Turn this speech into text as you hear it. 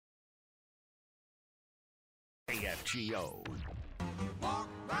KFGO. Walk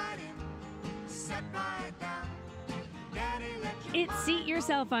right in, sit right down. Daddy, let you It's Seat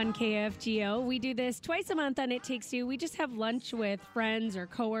Yourself on KFGO. We do this twice a month on It Takes Two. We just have lunch with friends or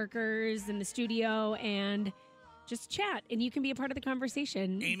coworkers in the studio and just chat, and you can be a part of the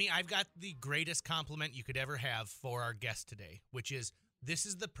conversation. Amy, I've got the greatest compliment you could ever have for our guest today, which is this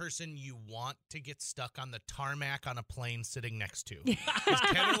is the person you want to get stuck on the tarmac on a plane sitting next to. Is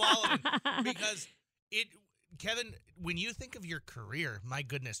Kevin Wallevand. Because Kevin, when you think of your career, my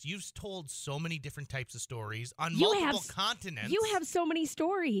goodness, you've told so many different types of stories on multiple continents. You have so many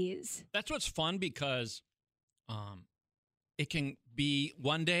stories. That's what's fun because it can be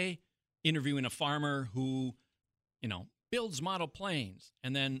one day interviewing a farmer who, builds model planes,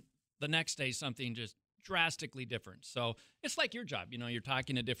 and then the next day something just drastically different. So it's like your job, you're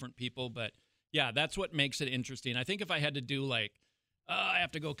talking to different people, but yeah, that's what makes it interesting. I think if I had to do I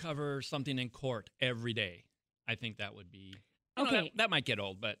have to go cover something in court every day, I think that would be, okay. That might get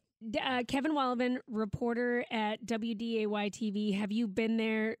old, but. Kevin Wallevand, reporter at WDAY-TV. Have you been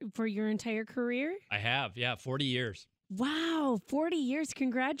there for your entire career? I have, 40 years. Wow, 40 years.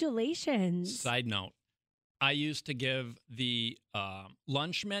 Congratulations. Side note, I used to give the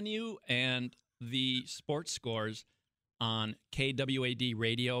lunch menu and the sports scores on KWAD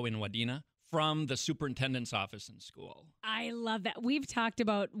radio in Wadena from the superintendent's office in school. I love that. We've talked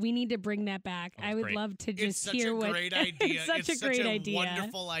about, we need to bring that back. I would love to just hear what. It's such a great idea. It's such a great idea.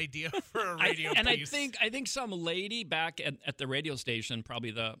 Wonderful idea for a radio piece. I think some lady back at the radio station,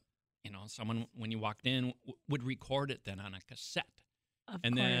 probably someone when you walked in would record it then on a cassette. Of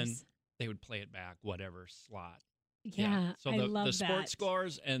and course. Then they would play it back, whatever slot. Yeah, So I love the sports that.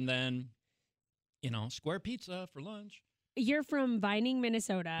 scores, and then, square pizza for lunch. You're from Vining,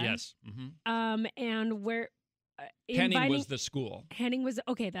 Minnesota. Yes. Mm-hmm. And where? Henning was the school. Henning was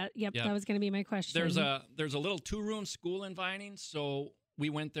okay. That was going to be my question. There's a little 2-room school in Vining, so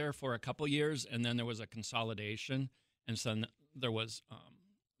we went there for a couple years, and then there was a consolidation, and so there was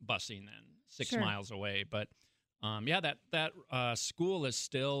busing then 6 miles away. But that school is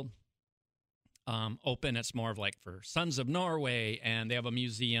still open. It's more of for Sons of Norway, and they have a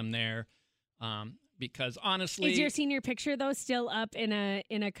museum there. Because honestly, is your senior picture though still up in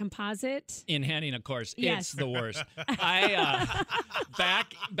a composite? In Henning, of course. Yes. It's the worst. I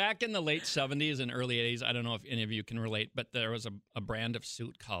back in the late 70s and early 80s, I don't know if any of you can relate, but there was a brand of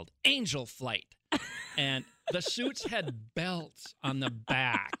suit called Angel Flight. And the suits had belts on the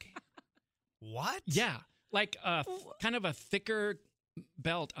back. What? Yeah. Kind of a thicker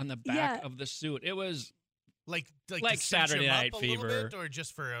belt on the back of the suit. It was like Saturday Night Fever, bit, or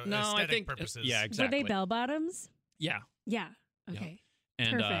just for aesthetic purposes. Yeah, exactly. Were they bell bottoms? Yeah. Yeah. Okay. Yeah.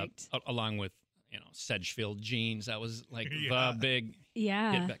 And perfect. Along with Sedgefield jeans, that was the big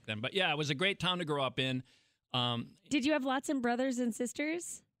hit back then. But yeah, it was a great town to grow up in. Did you have lots of brothers and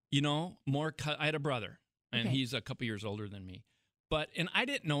sisters? I had a brother, and he's a couple years older than me. And I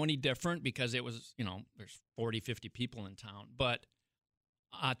didn't know any different because it was there's 40, 50 people in town, but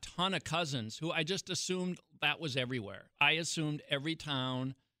a ton of cousins who I just assumed that was everywhere. I assumed every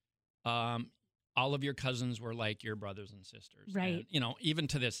town, all of your cousins were like your brothers and sisters. Right. And, even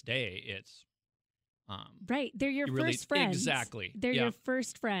to this day, it's... right. They're your first friends. Exactly. They're your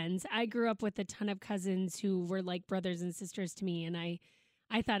first friends. I grew up with a ton of cousins who were like brothers and sisters to me, and I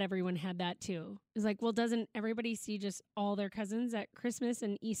thought everyone had that too. It was like, well, doesn't everybody see just all their cousins at Christmas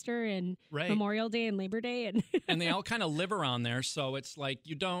and Easter and Memorial Day and Labor Day? And they all kind of live around there. So it's like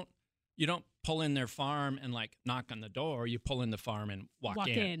you don't pull in their farm and knock on the door. You pull in the farm and walk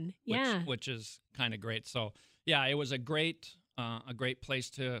in. Yeah. Which is kind of great. So yeah, it was a great place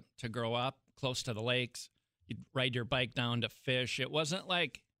to grow up, close to the lakes. You'd ride your bike down to fish. It wasn't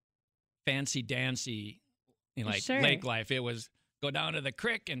like fancy dancy lake life. It was go down to the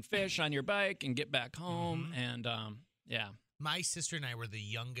creek and fish on your bike and get back home. Mm-hmm. And, My sister and I were the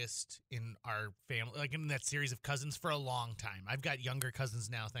youngest in our family, in that series of cousins for a long time. I've got younger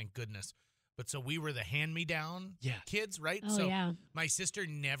cousins now, thank goodness. But so we were the hand-me-down kids, right? Oh, so my sister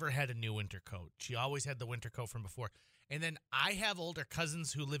never had a new winter coat. She always had the winter coat from before. And then I have older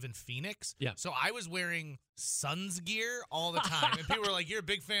cousins who live in Phoenix. Yeah. So I was wearing Suns gear all the time. And people were like, you're a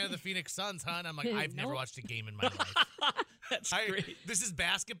big fan of the Phoenix Suns, huh? And I'm like, I've never watched a game in my life. That's great. This is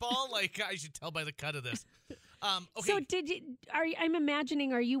basketball? I should tell by the cut of this. Okay. So I'm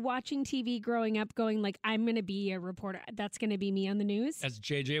imagining, are you watching TV growing up going I'm going to be a reporter. That's going to be me on the news? As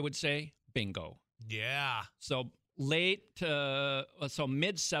JJ would say, bingo. Yeah. So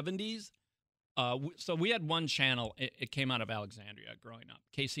mid-70s. So we had one channel. It came out of Alexandria growing up,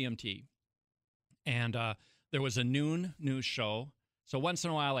 KCMT. And there was a noon news show So once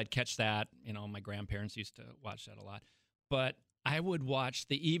in a while I'd catch that. You know, my grandparents used to watch that a lot. But I would watch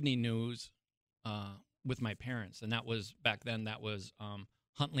the evening news with my parents. And that was, back then, that was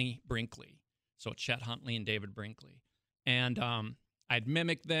Huntley Brinkley. So Chet Huntley and David Brinkley. And I'd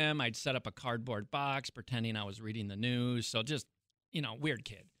mimic them. I'd set up a cardboard box pretending I was reading the news. So just, you know, weird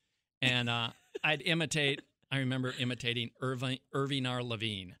kid. And I'd imitate, I remember imitating Irving R.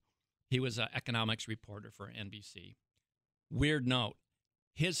 Levine. He was an economics reporter for NBC. Weird note,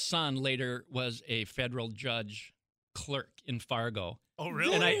 his son later was a federal judge clerk in Fargo. Oh,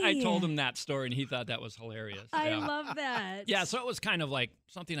 really? And I told him that story, and he thought that was hilarious. I love that. Yeah, so it was kind of like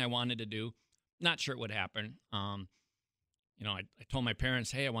something I wanted to do. Not sure it would happen. You know, I told my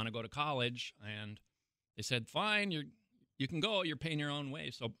parents, hey, I want to go to college. And they said, fine, you can go. You're paying your own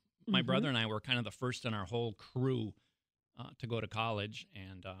way. So my brother and I were kind of the first in our whole crew to go to college.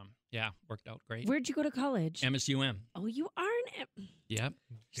 And, yeah, worked out great. Where'd you go to college? MSUM. Oh, you are an... Yep.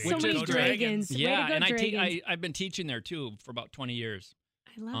 So many dragons. Yeah, Way to go, and dragons. I've been teaching there, too, for about 20 years.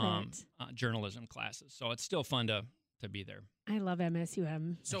 I love it. Journalism classes. So it's still fun to be there. I love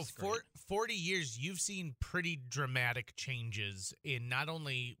MSUM. So for 40 years, you've seen pretty dramatic changes in not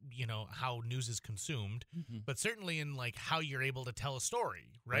only, you know, how news is consumed, but certainly in like how you're able to tell a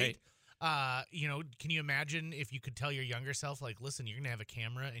story, right? You know, can you imagine if you could tell your younger self, like, listen, you're going to have a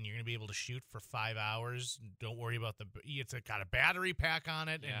camera and you're going to be able to shoot for 5 hours. Don't worry about it's got a battery pack on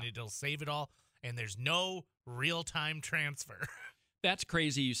it and it'll save it all. And there's no real-time transfer. That's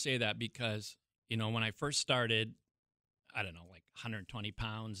crazy you say that because, you know, when I first started, I don't know, like 120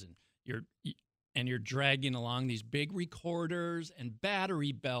 pounds, and you're dragging along these big recorders and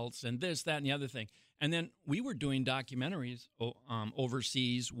battery belts and this, that, and the other thing. And then we were doing documentaries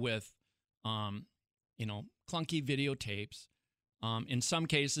overseas with, you know, clunky videotapes. In some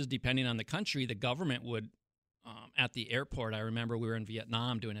cases, depending on the country, the government would, at the airport, I remember we were in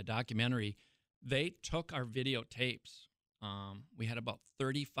Vietnam doing a documentary, they took our videotapes. We had about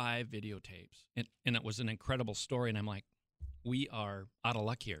 35 videotapes, and it was an incredible story. And I'm like, we are out of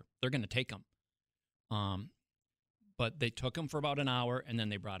luck here. They're going to take them. But they took them for about an hour, and then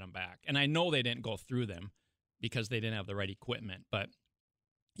they brought them back. And I know they didn't go through them because they didn't have the right equipment. But,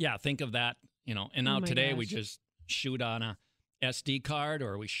 yeah, think of that, you know. And now today we just shoot on a SD card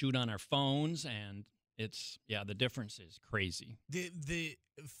or we shoot on our phones, and it's, the difference is crazy. The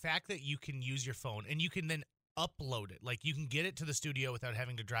fact that you can use your phone and you can then upload it, like you can get it to the studio without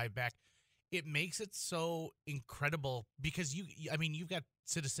having to drive back, it makes it so incredible because you've got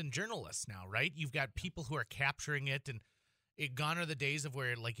citizen journalists now, right? You've got people who are capturing it, and gone are the days of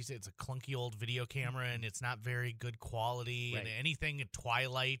where, like you said, it's a clunky old video camera and it's not very good quality, and anything at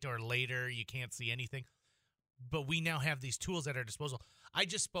twilight or later, you can't see anything. But we now have these tools at our disposal. I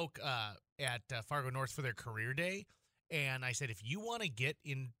just spoke at Fargo North for their career day, and I said, if you want to get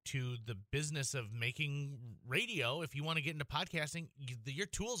into the business of making radio, if you want to get into podcasting, your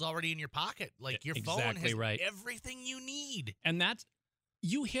tool's already in your pocket. Like your phone has everything you need. And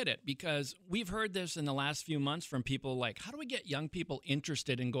you hit it, because we've heard this in the last few months from people like, how do we get young people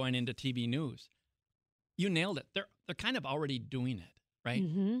interested in going into TV news? You nailed it. They're kind of already doing it, right?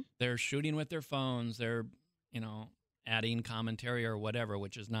 Mm-hmm. They're shooting with their phones. They're, you know, adding commentary or whatever,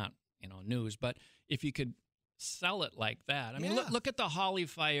 which is not, you know, news. But if you could sell it like that. I mean, look at the Holly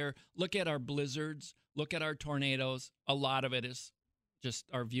fire. Look at our blizzards. Look at our tornadoes. A lot of it is just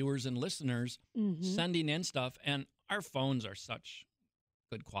our viewers and listeners sending in stuff. And our phones are such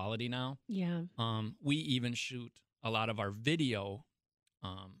good quality now. Yeah. We even shoot a lot of our video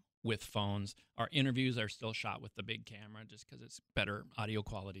with phones. Our interviews are still shot with the big camera just because it's better audio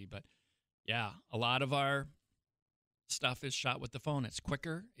quality. But, yeah, a lot of our stuff is shot with the phone. It's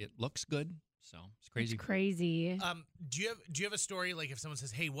quicker. It looks good. So it's crazy. It's crazy. Do you have a story, like if someone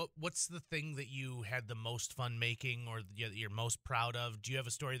says, "Hey, what's the thing that you had the most fun making, or you're most proud of?" Do you have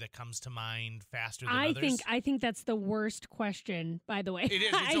a story that comes to mind faster than others? I think that's the worst question. By the way, it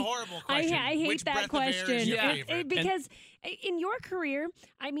is. It's a horrible question. I hate Which that question because in your career,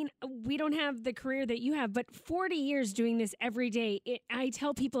 I mean, we don't have the career that you have, but 40 years doing this every day. I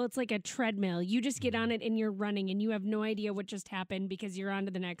tell people it's like a treadmill. You just get on it and you're running, and you have no idea what just happened because you're on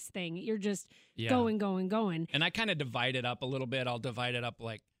to the next thing. You're just going. And I kind of divide it up a little bit. I'll divide it up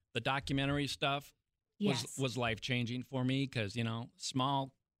like the documentary stuff was life-changing for me because, you know,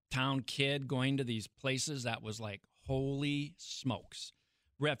 small town kid going to these places that was like, holy smokes,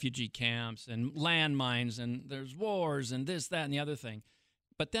 refugee camps and landmines and there's wars and this, that, and the other thing.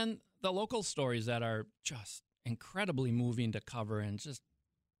 But then the local stories that are just incredibly moving to cover and just,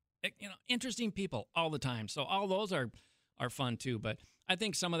 you know, interesting people all the time. So all those are fun too. But I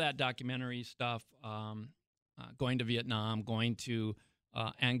think some of that documentary stuff, going to Vietnam, going to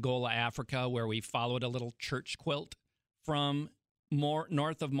Angola, Africa, where we followed a little church quilt from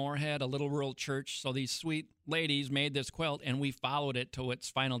north of Moorhead, a little rural church. So these sweet ladies made this quilt, and we followed it to its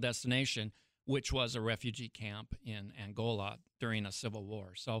final destination, which was a refugee camp in Angola during a civil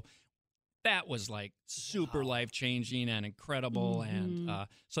war. So that was like super life-changing and incredible. And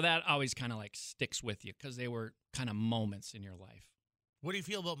so that always kind of like sticks with you because they were kind of moments in your life. What do you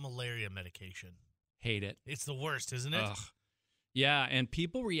feel about malaria medication? Hate it. It's the worst, isn't it? Ugh. Yeah, and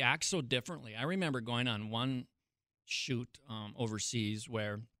people react so differently. I remember going on one shoot overseas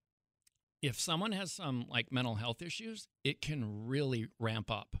where if someone has some like mental health issues, it can really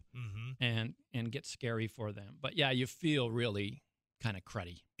ramp up and get scary for them. But yeah, you feel really kind of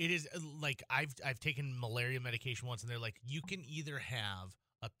cruddy. It is like I've taken malaria medication once, and they're like, you can either have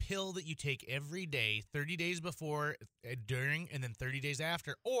a pill that you take every day, 30 days before, during, and then 30 days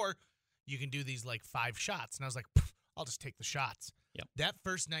after, or you can do these like 5 shots. And I was like, I'll just take the shots. Yep. That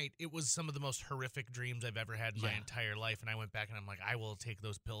first night, it was some of the most horrific dreams I've ever had in my entire life. And I went back and I'm like, I will take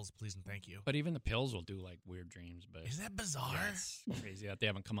those pills, please and thank you. But even the pills will do like weird dreams. But is that bizarre? It's crazy that they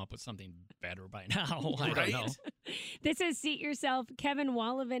haven't come up with something better by now. I don't know. This is Seat Yourself. Kevin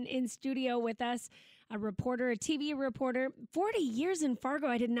Wallevand in studio with us, a reporter, a TV reporter. 40 years in Fargo.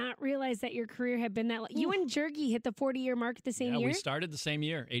 I did not realize that your career had been that long. You and Jergy hit the 40-year mark the same year? We started the same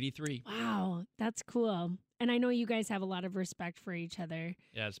year, 83. Wow, that's cool. And I know you guys have a lot of respect for each other.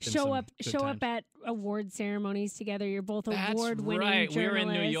 Yeah, it's been show some up at award ceremonies together. You're both award-winning right. journalists. We were in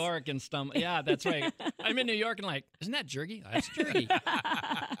New York and stuff. Yeah, that's right. I'm in New York and like, isn't that Jergy? That's Jergy.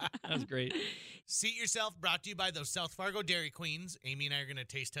 That was great. Seat Yourself brought to you by those South Fargo Dairy Queens. Amy and I are going to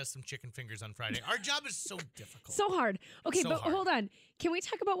taste test some chicken fingers on Friday. Our job is so difficult. So hard. Okay, but hard. hold on. Can we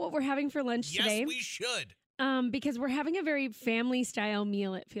talk about what we're having for lunch today? Yes, we should. Because we're having a very family-style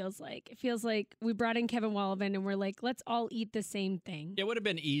meal, it feels like. It feels like we brought in Kevin Wallevand and we're like, let's all eat the same thing. It would have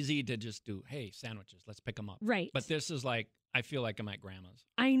been easy to just do, hey, sandwiches, let's pick them up. Right. But this is like, I feel like I'm at grandma's.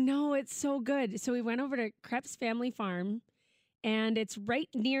 I know, it's so good. So we went over to Krebs Family Farm, and it's right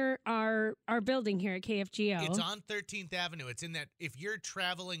near our building here at KFGO. It's on 13th Avenue. It's in that, if you're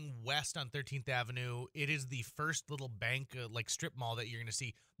traveling west on 13th Avenue, it is the first little bank, like strip mall that you're going to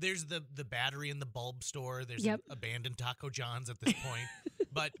see. There's the battery and the bulb store. There's an abandoned Taco John's at this point.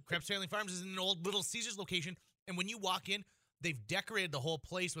 But Krebs Family Farms is in an old Little Caesars location. And when you walk in, they've decorated the whole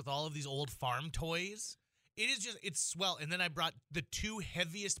place with all of these old farm toys. It is just, it's swell. And then I brought the 2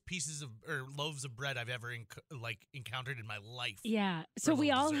 heaviest pieces of, or loaves of bread I've ever encountered in my life. Yeah. So we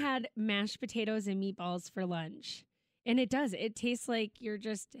all had mashed potatoes and meatballs for lunch. And it tastes like you're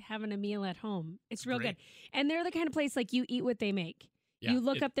just having a meal at home. It's real good. And they're the kind of place like you eat what they make. Yeah, you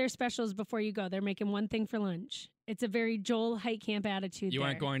look up their specials before you go. They're making one thing for lunch. It's a very Joel Heitkamp attitude. You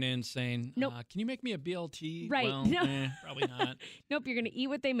aren't going in saying, nope. Can you make me a BLT? Right. Well, no. Probably not. Nope, you're going to eat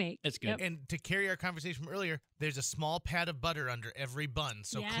what they make. It's good. Yep. And to carry our conversation from earlier, there's a small pat of butter under every bun.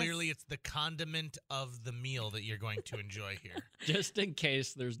 So clearly it's the condiment of the meal that you're going to enjoy here. Just in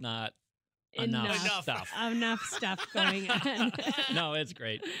case there's not enough stuff. Enough stuff going on. No, it's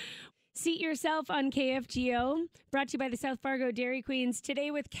great. Seat Yourself on KFGO, brought to you by the South Fargo Dairy Queens. Today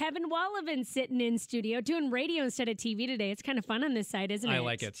with Kevin Wallevand sitting in studio, doing radio instead of TV today. It's kind of fun on this side, isn't it? I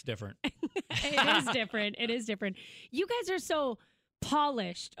like it. It's different. It is different. It is different. You guys are so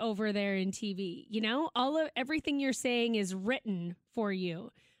polished over there in TV. You know, everything you're saying is written for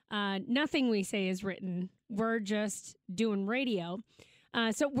you. Nothing we say is written. We're just doing radio.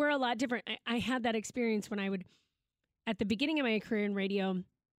 So we're a lot different. I had that experience when I would, at the beginning of my career in radio,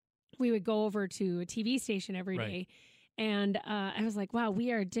 we would go over to a TV station every day. And I was like, wow,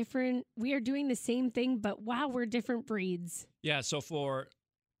 we are different. We are doing the same thing, but wow, we're different breeds. Yeah, so for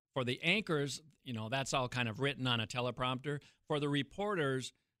the anchors, you know, that's all kind of written on a teleprompter. For the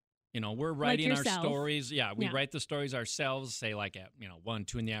reporters, you know, we're writing our stories. Yeah, we write the stories ourselves, say like at, 1,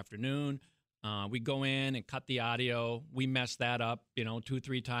 2 in the afternoon. We go in and cut the audio. We mess that up, 2,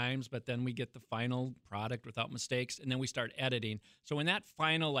 3 times, but then we get the final product without mistakes, and then we start editing. So when that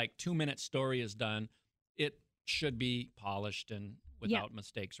final 2-minute story is done, it should be polished and without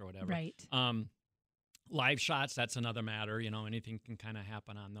mistakes or whatever. Right. Live shots, that's another matter. Anything can kind of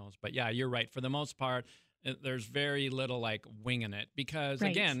happen on those. But yeah, you're right. For the most part, there's very little winging it because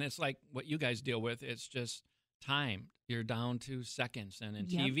again, it's like what you guys deal with. It's just time. You're down to seconds. And in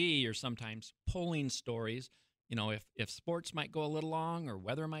TV, you're sometimes pulling stories. If sports might go a little long or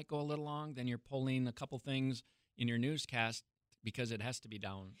weather might go a little long, then you're pulling a couple things in your newscast because it has to be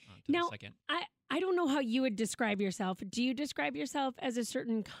down to the second. I don't know how you would describe yourself. Do you describe yourself as a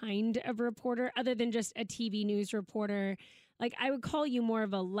certain kind of reporter other than just a TV news reporter? like I would call you more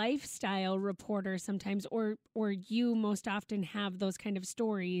of a lifestyle reporter sometimes, or you most often have those kind of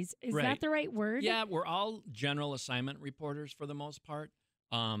stories. Is Right. that the right word? Yeah, we're all general assignment reporters for the most part.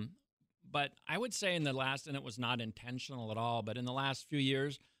 But I would say in the last, and it was not intentional at all, but in the last few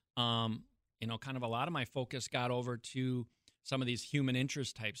years, kind of a lot of my focus got over to some of these human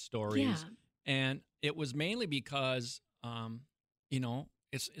interest type stories. Yeah. And it was mainly because,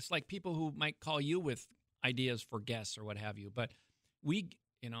 it's like people who might call you with ideas for guests or what have you. But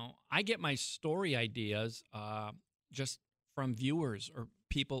I get my story ideas just from viewers or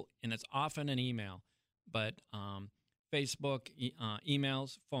people, and it's often an email, but Facebook,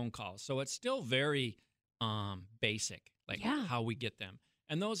 emails, phone calls. So it's still very basic, like how we get them.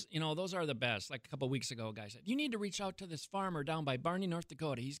 And those are the best. Like a couple of weeks ago, a guy said, you need to reach out to this farmer down by Barney, North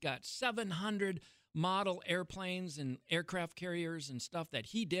Dakota. He's got 700 model airplanes and aircraft carriers and stuff that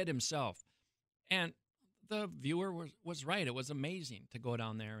he did himself. And the viewer was right. It was amazing to go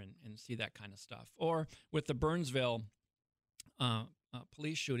down there and see that kind of stuff. Or with the Burnsville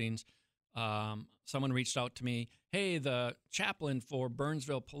police shootings, someone reached out to me, hey, the chaplain for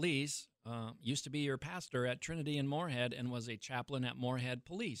Burnsville Police used to be your pastor at Trinity in Moorhead and was a chaplain at Moorhead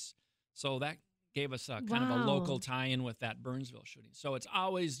Police. So that gave us a kind of a local tie-in with that Burnsville shooting. So it's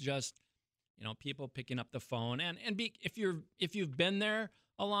always just, people picking up the phone. And if you've been there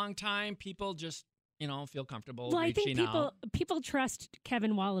a long time, people just, feel comfortable reaching out. I think people trust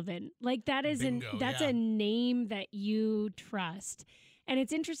Kevin Wallevand. Like that is Bingo, that's yeah. a name that you trust. And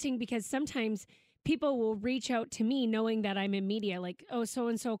it's interesting because sometimes people will reach out to me knowing that I'm in media, like, oh,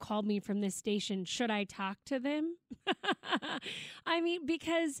 so-and-so called me from this station. Should I talk to them? I mean,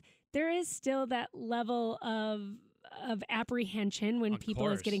 because there is still that level of apprehension when people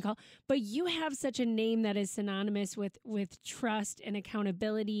is getting called. But you have such a name that is synonymous with trust and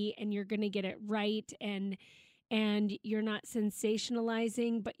accountability, and you're going to get it right. And you're not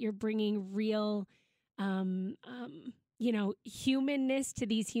sensationalizing, but you're bringing real humanness to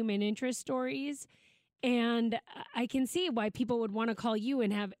these human interest stories. And I can see why people would want to call you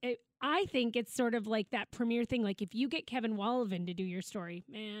and have it. I think it's sort of like that premiere thing. Like if you get Kevin Wallevand to do your story,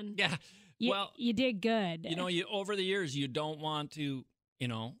 man. Yeah. You did good. You over the years, you don't want to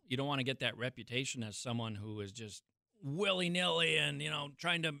get that reputation as someone who is just willy-nilly and,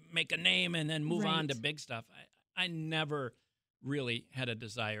 trying to make a name and then move on to big stuff. I never really had a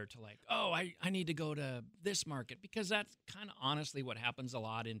desire to I need to go to this market, because that's kind of honestly what happens a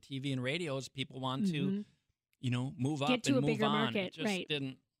lot in TV and radio is people want to, move up get to and a move bigger on. market. It just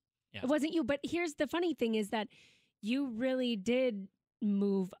didn't. Yeah. It wasn't you. But here's the funny thing is that you really did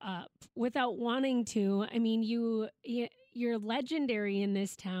move up without wanting to. I mean, you're legendary in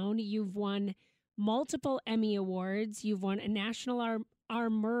this town. You've won multiple Emmy Awards. You've won a National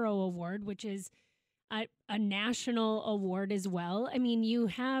Murrow Award, which is a national award as well. I mean,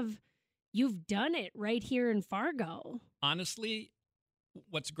 you've done it right here in Fargo. Honestly,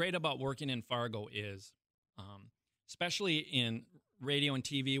 what's great about working in Fargo is, especially in radio and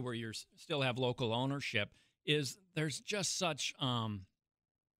TV where you still have local ownership, is there's just such,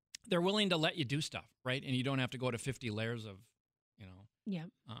 they're willing to let you do stuff, right? And you don't have to go to 50 layers of,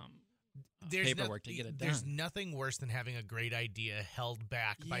 paperwork to get it done. There's nothing worse than having a great idea held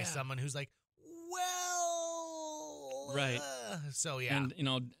back by someone who's like, well, right. So yeah, and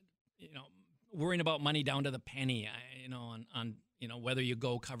worrying about money down to the penny, on whether you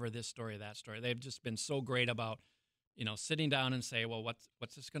go cover this story or that story. They've just been so great about, sitting down and say, well,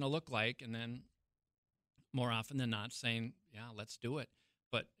 what's this going to look like, and then more often than not saying, yeah, let's do it.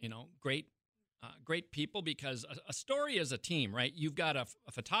 But great people, because a story is a team, right? You've got a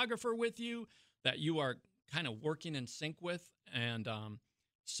photographer with you that you are kind of working in sync with, and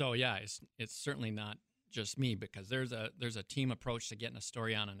so yeah, it's certainly not just me, because there's a team approach to getting a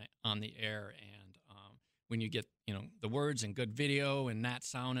story on the air, and when you get the words and good video and that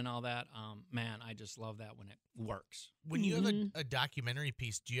sound and all that, man, I just love that when it works. When you have a documentary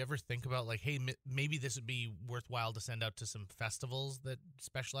piece, do you ever think about like, hey, maybe this would be worthwhile to send out to some festivals that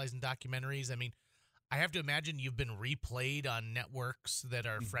specialize in documentaries? I mean, I have to imagine you've been replayed on networks that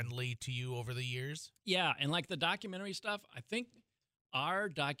are friendly to you over the years. Yeah, and like the documentary stuff, I think our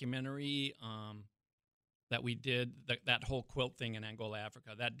documentary that we did, that whole quilt thing in Angola,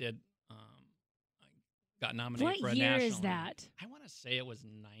 Africa, that did got nominated for a national. What year is that? I want to say it was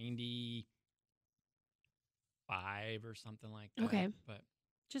 95 or something like that. Okay. But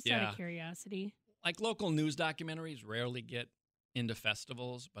just out of curiosity. Like local news documentaries rarely get into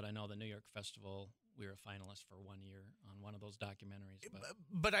festivals, but I know the New York Festival we were a finalist for 1 year on one of those documentaries.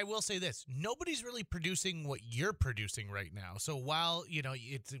 But I will say this: nobody's really producing what you're producing right now. So while you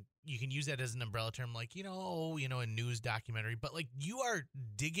can use that as an umbrella term, like a news documentary, but like you are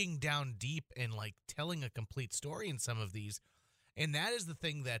digging down deep and like telling a complete story in some of these, and that is the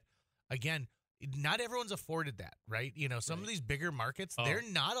thing that, again, not everyone's afforded that, right? Some of these bigger markets, they're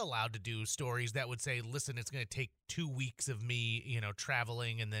not allowed to do stories that would say, listen, it's going to take 2 weeks of me,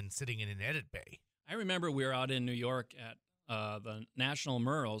 traveling and then sitting in an edit bay. I remember we were out in New York at the National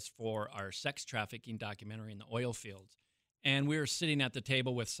Murals for our sex trafficking documentary in the oil fields. And we were sitting at the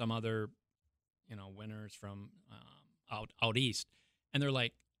table with some other, winners from out east. And they're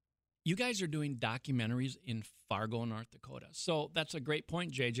like, you guys are doing documentaries in Fargo, North Dakota. So that's a great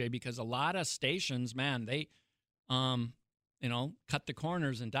point, JJ, because a lot of stations, man, they, cut the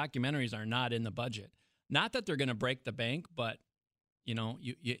corners, and documentaries are not in the budget. Not that they're going to break the bank, but,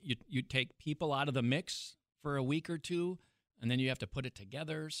 you take people out of the mix for a week or two, and then you have to put it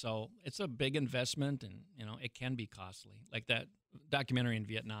together. So it's a big investment, and, it can be costly. Like that documentary in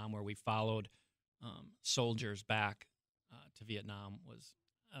Vietnam where we followed soldiers back to Vietnam was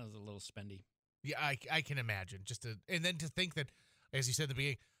a little spendy. Yeah, I can imagine. And then to think that, as you said at the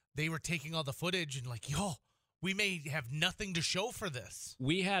beginning, they were taking all the footage and like, we may have nothing to show for this.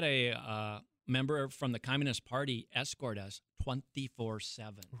 We had a member from the Communist Party escort us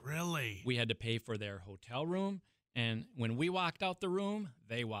 24/7. Really? We had to pay for their hotel room, and when we walked out the room,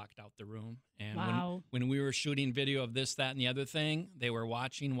 they walked out the room. And wow. when we were shooting video of this, that, and the other thing, they were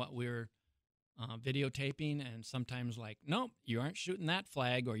watching what we were videotaping, and sometimes like, nope, you aren't shooting that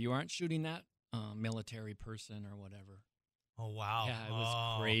flag, or you aren't shooting that military person or whatever. Oh, wow. Yeah, it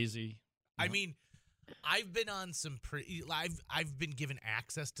was crazy. I mean, I've been on some I've been given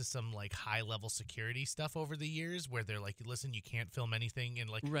access to some like high level security stuff over the years where they're like, listen, you can't film anything, and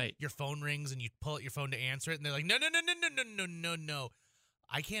like your phone rings and you pull out your phone to answer it, and they're like, no.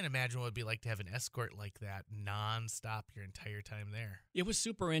 I can't imagine what it would be like to have an escort like that nonstop your entire time there. It was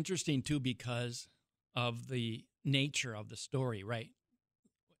super interesting, too, because of the nature of the story, right?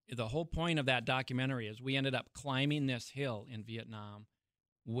 The whole point of that documentary is we ended up climbing this hill in Vietnam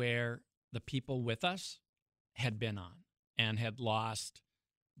where the people with us had been on and had lost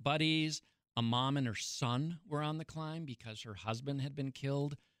buddies. A mom and her son were on the climb because her husband had been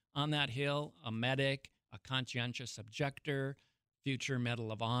killed on that hill, a medic, a conscientious objector, future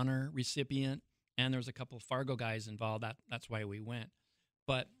Medal of Honor recipient, and there was a couple of Fargo guys involved. That's why we went.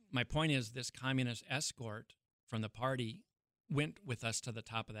 But my point is, this communist escort from the party went with us to the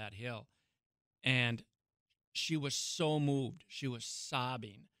top of that hill, and she was so moved. She was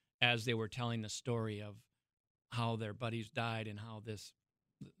sobbing as they were telling the story of how their buddies died and how this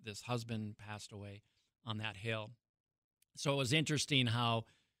husband passed away on that hill. So it was interesting how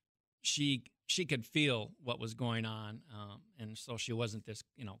she could feel what was going on, and so she wasn't this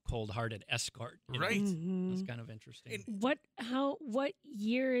cold-hearted escort. Right. Mm-hmm. That's kind of interesting. What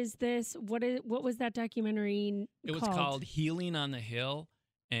year is this? What was that documentary It was called Healing on the Hill,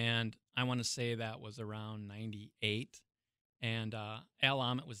 and I want to say that was around 98. And Al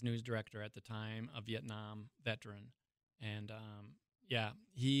Ahmet was news director at the time, a Vietnam veteran, and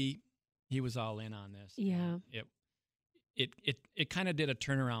he was all in on this. Yeah. It kind of did a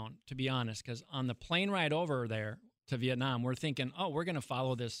turnaround, to be honest, because on the plane ride over there to Vietnam, we're thinking, we're going to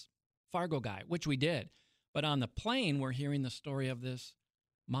follow this Fargo guy, which we did. But on the plane, we're hearing the story of this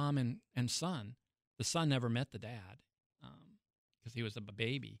mom and son. The son never met the dad because he was a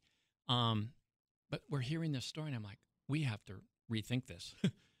baby. But we're hearing this story, and I'm like, we have to rethink this.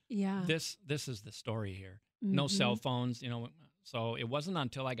 Yeah. This is the story here. No cell phones, So it wasn't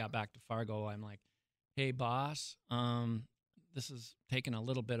until I got back to Fargo, I'm like, hey, boss, this is taking a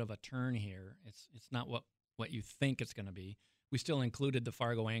little bit of a turn here. It's not what you think it's going to be. We still included the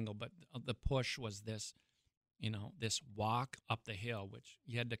Fargo angle, but the push was this, this walk up the hill, which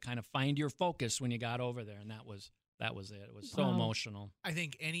you had to kind of find your focus when you got over there, and that was it. It was so emotional. I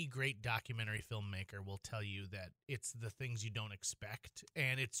think any great documentary filmmaker will tell you that it's the things you don't expect,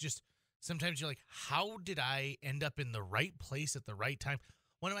 and it's just sometimes you're like, how did I end up in the right place at the right time?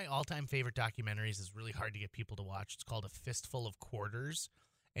 One of my all-time favorite documentaries is really hard to get people to watch. It's called A Fistful of Quarters,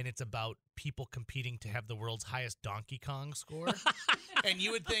 and it's about people competing to have the world's highest Donkey Kong score. And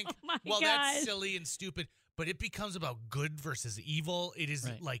you would think, that's silly and stupid, but it becomes about good versus evil. It is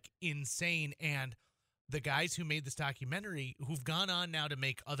like insane. And the guys who made this documentary, who've gone on now to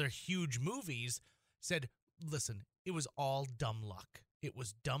make other huge movies, said, listen, it was all dumb luck. It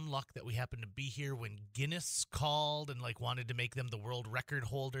was dumb luck that we happened to be here when Guinness called and wanted to make them the world record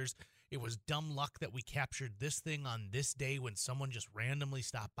holders. It was dumb luck that we captured this thing on this day when someone just randomly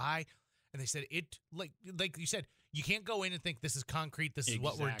stopped by. And they said like you said, you can't go in and think this is concrete, this is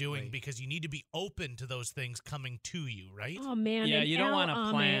what we're doing, because you need to be open to those things coming to you, right? Oh man, Yeah, and you don't Al want to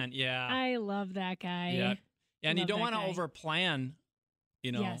Ahmed, plan. Yeah. I love that guy. Yeah. And you Love don't that want to guy. over plan,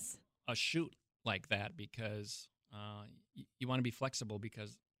 Yes. a shoot like that, because you want to be flexible,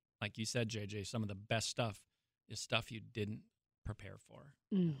 because like you said, JJ, some of the best stuff is stuff you didn't prepare for.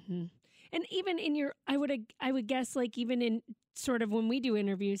 Mm-hmm. And even in your, I would guess, like even in sort of when we do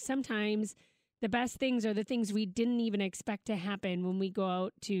interviews, sometimes the best things are the things we didn't even expect to happen when we go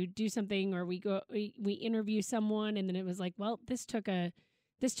out to do something, or we interview someone, and then it was like, well, this took a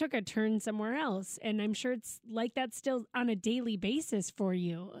turn somewhere else. And I'm sure it's like that still on a daily basis for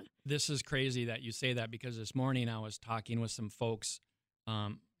you. This is crazy that you say that, because this morning I was talking with some folks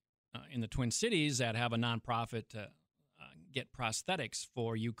in the Twin Cities that have a nonprofit to get prosthetics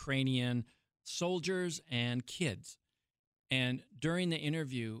for Ukrainian soldiers and kids. And during the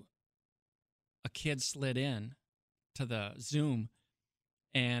interview, a kid slid in to the Zoom,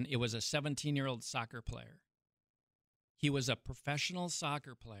 and it was a 17-year-old soccer player. He was a professional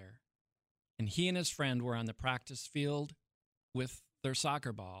soccer player, and he and his friend were on the practice field with their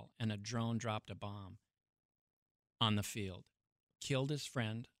soccer ball, and a drone dropped a bomb on the field, killed his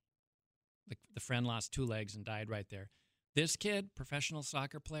friend. The friend lost 2 legs and died right there. This kid, professional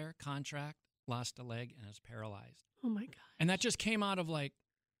soccer player, contract, lost a leg and is paralyzed. Oh my God. And that just came out of like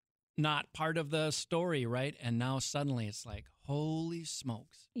not part of the story, right? And now suddenly it's like, holy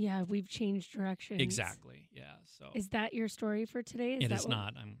smokes. Yeah, we've changed directions. Exactly. Yeah. So Is that your story for today? it is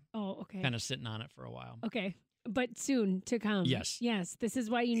not. I'm okay. kind of sitting on it for a while. Okay. But soon to come. Yes. Yes. This is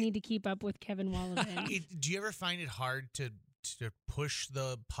why you need to keep up with Kevin Wallevand. Do you ever find it hard to push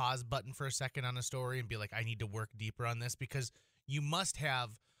the pause button for a second on a story and be like, I need to work deeper on this? Because you must have,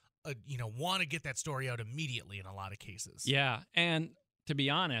 want to get that story out immediately in a lot of cases. Yeah. And to be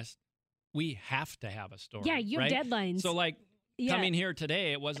honest, we have to have a story. Yeah, you have right? deadlines. So like coming here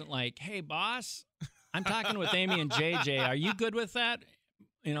today, it wasn't like, hey, boss, I'm talking with Amy and JJ. Are you good with that?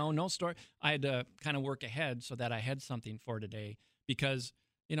 No story. I had to kind of work ahead so that I had something for today, because,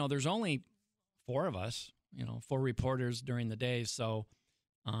 there's only 4 of us, 4 reporters during the day. So,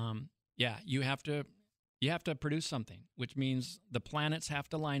 you have to produce something, which means the planets have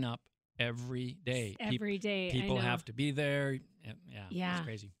to line up every day. Every day. People I know. have to be there. Yeah. It's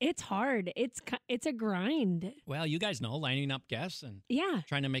crazy. It's hard. It's a grind. Well, you guys know, lining up guests and Yeah.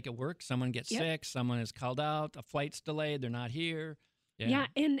 trying to make it work. Someone gets sick. Someone is called out. A flight's delayed. They're not here. Yeah.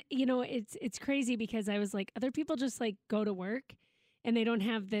 And, it's crazy, because I was like, other people just like go to work and they don't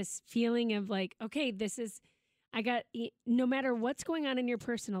have this feeling of like, okay, no matter what's going on in your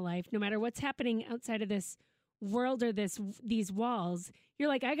personal life, no matter what's happening outside of this world or these walls, you're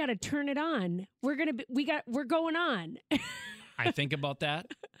like, I got to turn it on. We're going on. I think about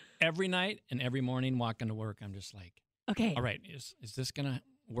that every night and every morning walking to work. I'm just like, okay, all right, is this going to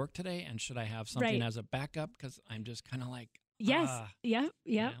work today? And should I have something as a backup? Because I'm just kind of like, yes.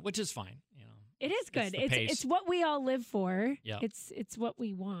 Yeah. Which is fine. It is good. It's the pace. It's what we all live for. Yeah. It's what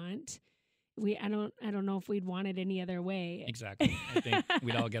we want. I don't know if we'd want it any other way. Exactly. I think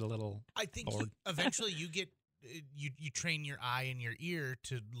we'd all get a little I think bored. Eventually you get you train your eye and your ear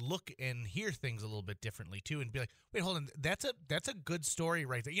to look and hear things a little bit differently too, and be like, wait, hold on, that's a good story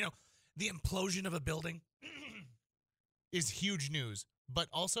right there. The implosion of a building is huge news, but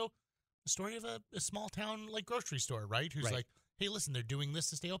also the story of a small town like grocery store, right? Who's like, hey, listen, they're doing this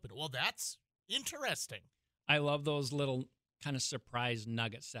to stay open. Well, that's interesting. I love those little kind of surprise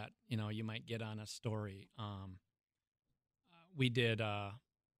nuggets that you might get on a story. We did a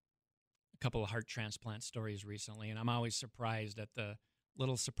couple of heart transplant stories recently, and I'm always surprised at the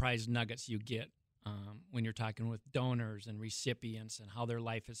little surprise nuggets you get when you're talking with donors and recipients and how their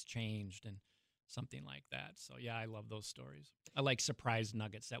life has changed and something like that. So yeah, I love those stories. I like surprise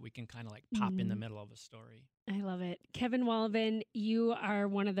nuggets that we can kind of like pop in the middle of a story. I love it. Kevin Wallevand, you are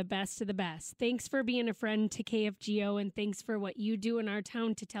one of the best of the best. Thanks for being a friend to KFGO, and thanks for what you do in our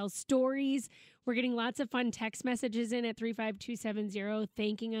town to tell stories. We're getting lots of fun text messages in at 35270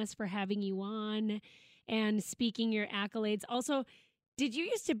 thanking us for having you on and speaking your accolades. Also, did you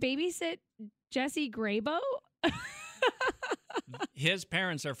used to babysit Jesse Graybo? His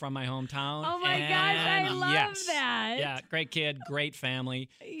parents are from my hometown. Oh my gosh, I love that. Yeah, great kid, great family.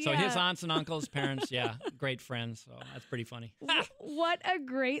 So his aunts and uncles, parents, great friends. So that's pretty funny. What a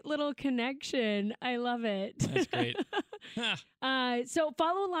great little connection. I love it. That's great. So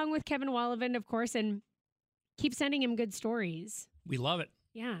follow along with Kevin Wallevand, of course, and keep sending him good stories. We love it.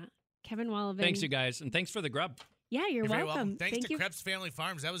 Yeah. Kevin Wallevand. Thanks, you guys. And thanks for the grub. Yeah, you're very welcome. Thanks Thank to you. Krebs Family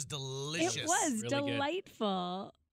Farms. That was delicious. It was Really delightful.